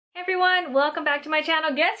Everyone, welcome back to my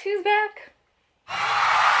channel. Guess who's back?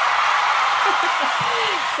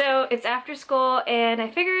 So it's after school and I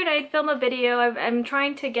figured I'd film a video. I'm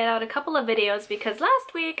trying to get out a couple of videos because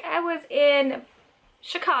last week I was in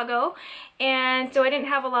Chicago and so I didn't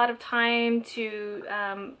have a lot of time to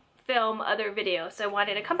film other videos. So I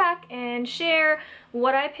wanted to come back and share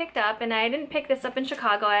what I picked up, and I didn't pick this up in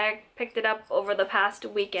Chicago. I picked it up over the past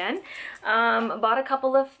weekend. Bought a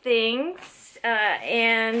couple of things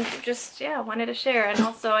and just, yeah, wanted to share. And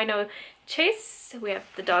also I know Chase, we have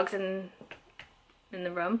the dogs in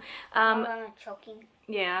the room. Choking.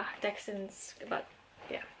 Yeah, Dexton's about,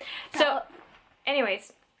 yeah. So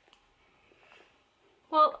anyways,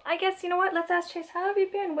 well, I guess, you know what, let's ask Chase, how have you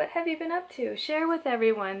been? What have you been up to? Share with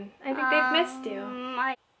everyone. I think they've missed you.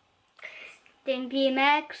 Doing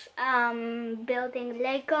BMX, building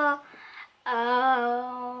Lego,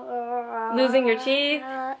 losing your teeth?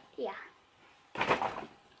 Yeah.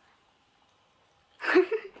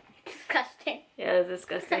 Disgusting. Yeah, it's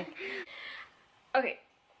disgusting. Okay,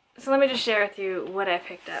 so let me just share with you what I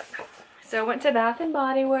picked up. So I went to Bath &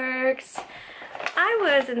 Body Works. I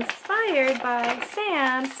was inspired by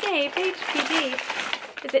Sam Snape, HPB.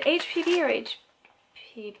 Is it HPB or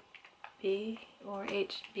HPB or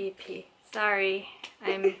HBP? Sorry,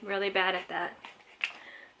 I'm really bad at that.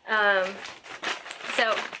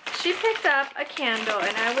 So she picked up a candle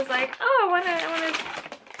and I was like, oh, I wanna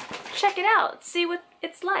check it out, see what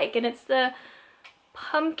it's like. And it's the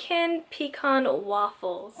pumpkin pecan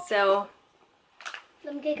waffles. So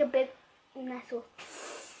let me take a big nestle.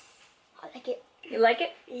 I like it. you like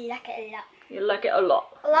it? Like it a lot. You like it a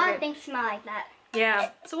lot. A lot Okay. of things smell like that.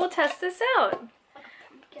 Yeah, so we'll test this out.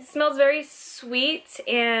 It smells very sweet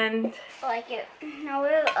and I like it. Now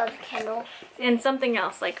what are the other candles? something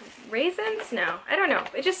else, like raisins? No, I don't know.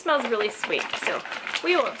 It just smells really sweet. So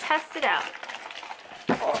we will test it out.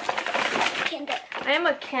 Oh, candle. I am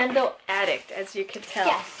a candle addict, as you can tell.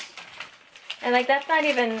 Yes. And like that's not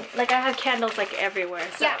even, like I have candles like everywhere.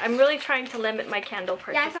 So Yeah. I'm really trying to limit my candle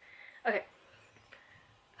purchase. Yeah. Okay.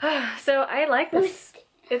 So I like this.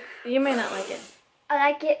 You may not like it. I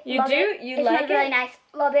like it. You Love do? It. You it like smells really it? nice.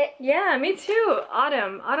 Love it. Yeah, me too.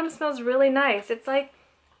 Autumn. Autumn smells really nice. It's like,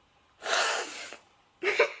 I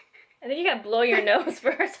think you gotta blow your nose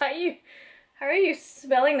first. How are you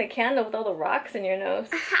smelling the candle with all the rocks in your nose?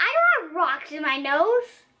 I don't have rocks in my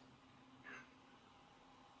nose.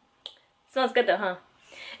 Smells good though, huh?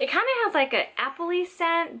 It kind of has like an appley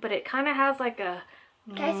scent, but it kind of has like a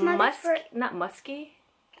Can I smell this for... not musky.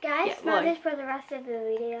 Guys, Yeah, smell well, this for the rest of the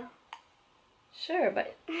video. Sure,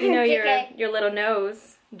 but you know JK. your little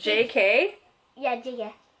nose. JK? Yeah,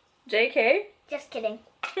 Jigga. JK? Just kidding.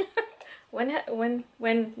 When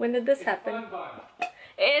did this happen?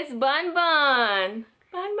 It's Bun Bun.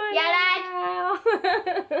 Bun Bun. Yeah, Dad.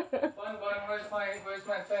 Bun, where's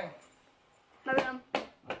my thing? My room.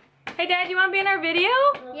 Hey Dad, you want to be in our video?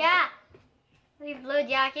 Yeah. The blue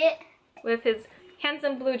jacket. With his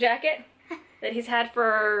handsome blue jacket that he's had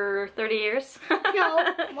for 30 years.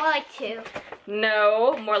 No, more like 2.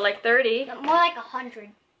 No, more like 30. No, more like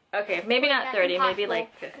 100. Okay, maybe not That's 30, maybe impossible.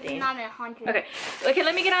 like It's 50. not 100. Okay,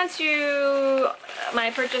 let me get on to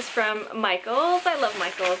my purchase from Michael's. I love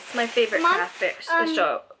Michael's. My favorite Mom, craft you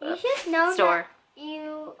should know store.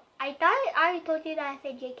 that I thought I already told you that I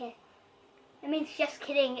said JK. It means just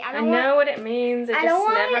kidding. I know what it means. I just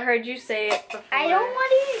never heard you say it before. I don't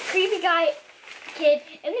want to be a creepy guy, kid.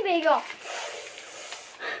 Anybody go.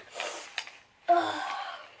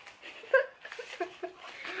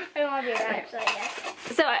 I don't want to be that, so yeah.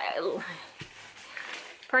 So I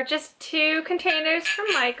purchased 2 containers from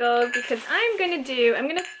Michael's because I'm gonna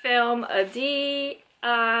film a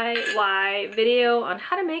DIY video on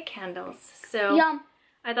how to make candles. So Yum.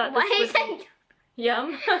 I thought Why this I would say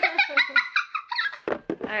yum.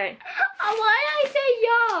 All right. why I say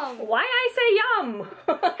yum? Why I say yum?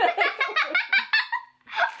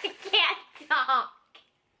 I can't talk.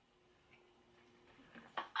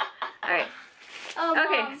 All right. Oh,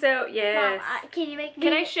 Okay. Mom. So yes. Mom, can you make me?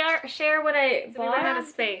 Can I share what I bought? We ran out of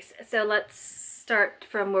space. So let's start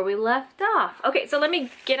from where we left off. Okay. So let me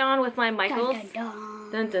get on with my Michael's. Dun, dun,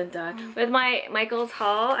 dun. Dun, dun, dun. With my Michael's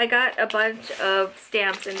haul, I got a bunch of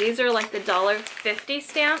stamps, and these are like the $1.50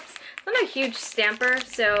 stamps. I'm not a huge stamper,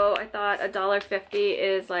 so I thought $1.50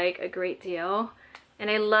 is like a great deal. And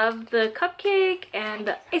I love the cupcake and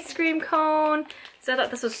the ice cream cone, so I thought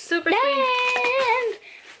this was super sweet. Stamps!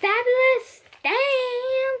 Fabulous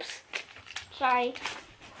stamps! Sorry.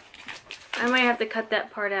 I might have to cut that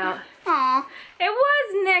part out. Aw. It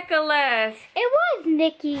was Nicholas. It was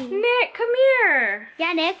Nikki. Nick, come here.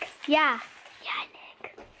 Yeah, Nick. Yeah. Yeah,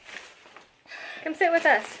 Nick. Come sit with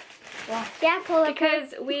us. Yeah, pull it.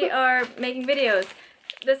 because we are making videos.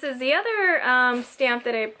 This is the other stamp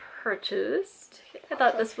that I purchased. I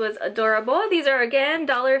thought this was adorable. These are again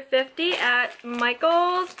 $1.50 at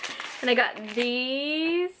Michael's, and I got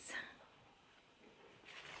these.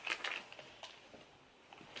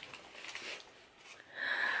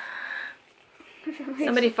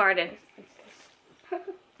 Somebody farted.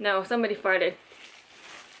 No, somebody farted.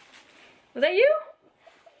 Was that you?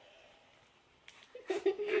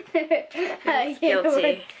 I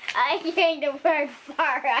Guilty. heard the word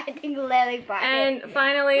fart. I think Lily farted. And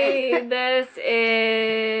finally, this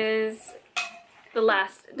is the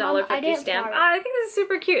last Mom, I $1.50 didn't stamp. fart. I think this is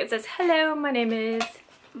super cute. It says, "Hello, my name is."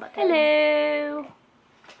 Hello.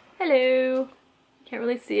 Hello. Can't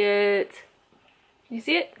really see it. Can you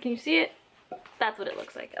see it? Can you see it? That's what it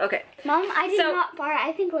looks like. Okay. Mom, I did So- not fart.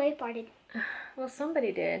 I think Lily farted. Well,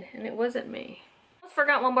 somebody did, and it wasn't me. I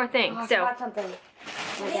forgot one more thing. I So, forgot something.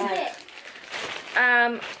 What is it?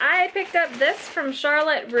 I picked up this from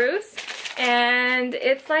Charlotte Russe, and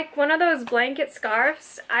it's like one of those blanket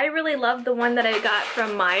scarves. I really love the one that I got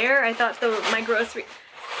from Meijer. I thought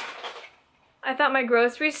my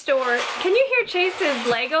grocery store. Can you hear Chase's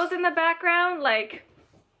Legos in the background? Like,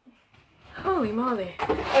 holy moly.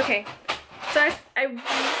 Okay, so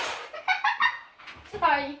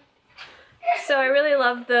Sorry. so I really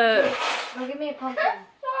love the Go give me a pumpkin.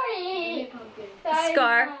 Give me a Sorry. pumpkin. Sorry,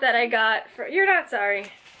 scarf Mom. that I got for, you're not sorry,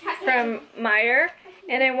 from Meijer,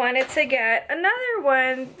 and I wanted to get another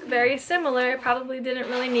one very similar. Probably didn't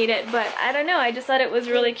really need it, but I don't know, I just thought it was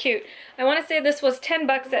really cute. I want to say this was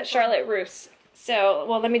 $10 at Charlotte Russe. So,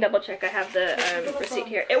 well, let me double check. I have the receipt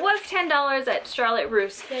here. It was $10 at Charlotte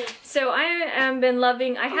Russe. So I have been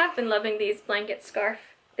loving these blanket scarf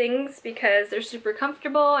things because they're super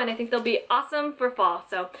comfortable, and I think they'll be awesome for fall.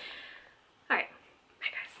 So